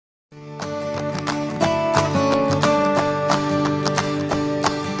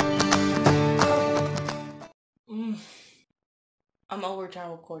I'm over trying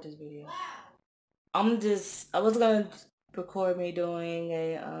to record this video. I was gonna record me doing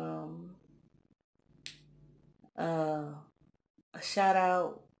uh, a shout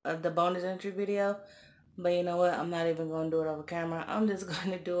out of the bonus entry video, but you know what? I'm not even gonna do it over camera. I'm just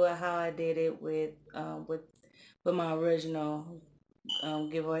gonna do it how I did it with my original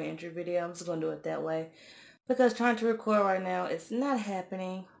giveaway entry video. I'm just gonna do it that way because trying to record right now, it's not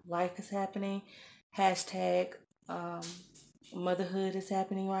happening. Life is happening. Hashtag um, motherhood is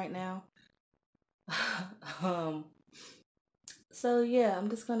happening right now. um, so yeah, I'm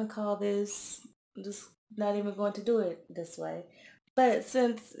just gonna call this. I'm just not even going to do it this way. But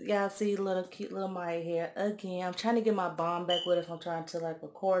since y'all see little cute little Maya here again, I'm trying to get my bond back with her. I'm trying to like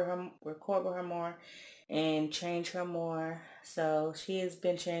record with her more, and change her more. So she has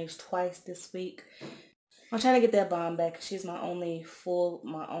been changed twice this week. I'm trying to get that bond back. She's my only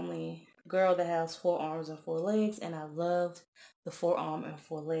girl that has 4 arms and 4 legs, and I loved the 4 arm and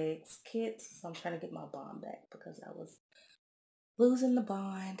 4 legs kits. So I'm trying to get my bond back because I was losing the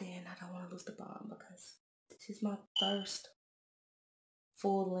bond, and I don't want to lose the bond because she's my first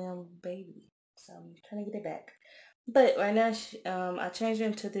full limb baby. So I'm trying to get it back. But right now, I changed her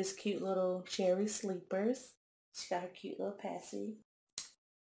into this cute little cherry sleepers. She got her cute little passy.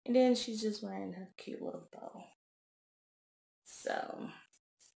 And then she's just wearing her cute little bow. So,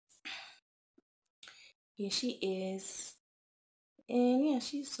 here she is. And yeah,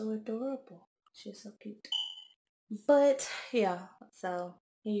 she's so adorable. She's so cute. But yeah, so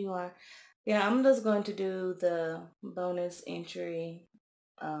here you are. Yeah, I'm just going to do the bonus entry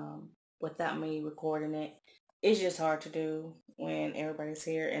without me recording it. It's just hard to do when everybody's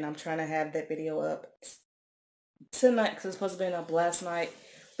here, and I'm trying to have that video up tonight because it's supposed to be up last night,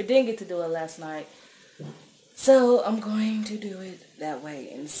 but didn't get to do it last night. So I'm going to do it that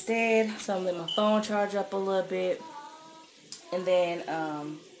way instead. So I'm letting my phone charge up a little bit, and then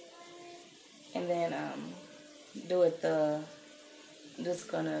do it I'm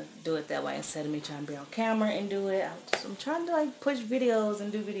just gonna do it that way instead of me trying to be on camera and do it. I'm trying to like push videos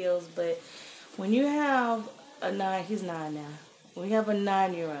and do videos, but when you have he's 9 now. When you have a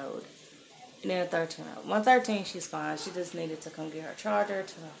 9-year-old and then a 13-year-old. My 13, she's fine. She just needed to come get her charger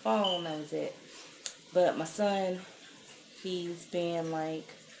to her phone. That was it. But my son, he's been like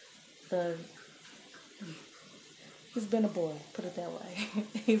the he's been a boy. Put it that way.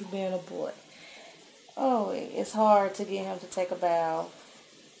 He's been a boy. Oh, it's hard to get him to take a bath.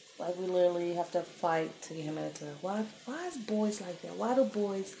 Like, we literally have to fight to get him in the tub. Why is boys like that? Why do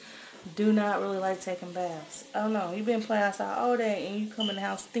boys do not really like taking baths? I don't know. He been playing outside all day and you come in the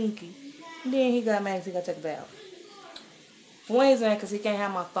house stinky. And then he got mad because he got to take a bath. Wayne's mad because he can't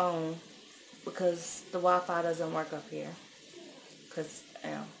have my phone because the Wi-Fi doesn't work up here. Because,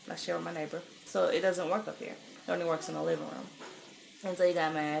 I share with my neighbor. So it doesn't work up here. It only works in the living room. And so he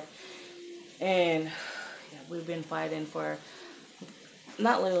got mad. And yeah, we've been fighting for,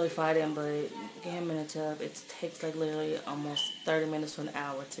 not literally fighting, but get him in the tub. It takes like literally almost 30 minutes to an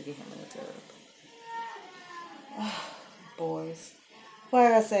hour to get him in the tub. Boys. What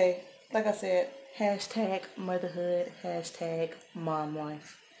did I say? Like I said, hashtag motherhood, hashtag mom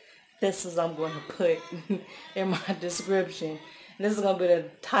life. This is I'm going to put in my description. This is going to be the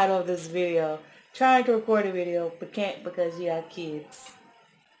title of this video. Trying to record a video, but can't because you got kids.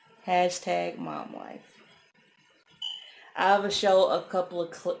 Hashtag mom life. I will show a couple of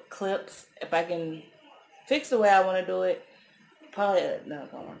clips. If I can fix the way I want to do it, probably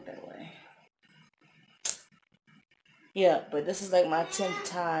not going to work that way. Yeah, but this is like my 10th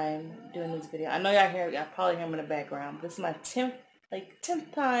time doing this video. I know y'all probably hear him in the background. But this is my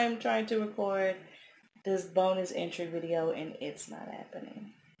 10th time trying to record this bonus entry video, and it's not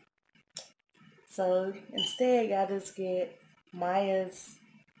happening. So instead, y'all just get Maya's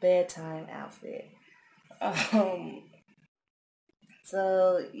bedtime outfit.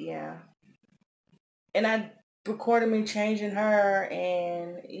 So yeah, and I recorded me changing her,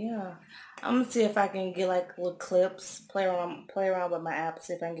 and yeah, I'm gonna see if I can get like little clips, play around with my app,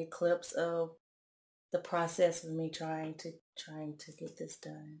 see if I can get clips of the process of me trying to get this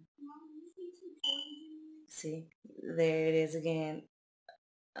done. See, there it is again.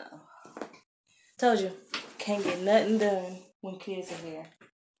 Oh, told you, can't get nothing done when kids are here.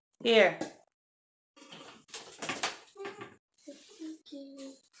 Here.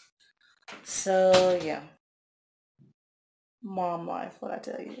 So yeah, mom life. What I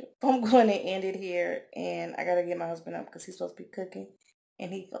tell you, I'm going to end it here, and I gotta get my husband up because he's supposed to be cooking,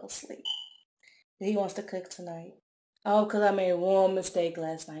 and he fell asleep. He wants to cook tonight. Oh, because I made one mistake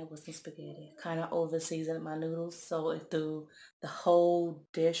last night with some spaghetti. Kind of over seasoned my noodles, so it threw the whole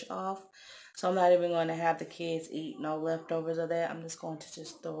dish off. So I'm not even going to have the kids eat no leftovers of that. I'm just going to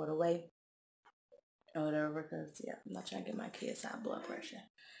just throw it away or whatever, because yeah, I'm not trying to get my kids high blood pressure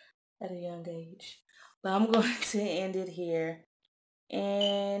at a young age. But I'm going to end it here.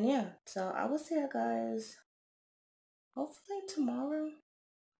 And yeah, so I will see you guys hopefully tomorrow.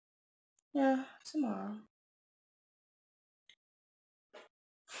 Yeah, tomorrow.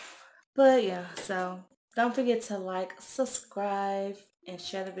 But yeah, so don't forget to like, subscribe, and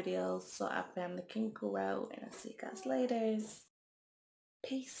share the videos so our family can grow. And I'll see you guys later.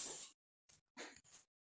 Peace.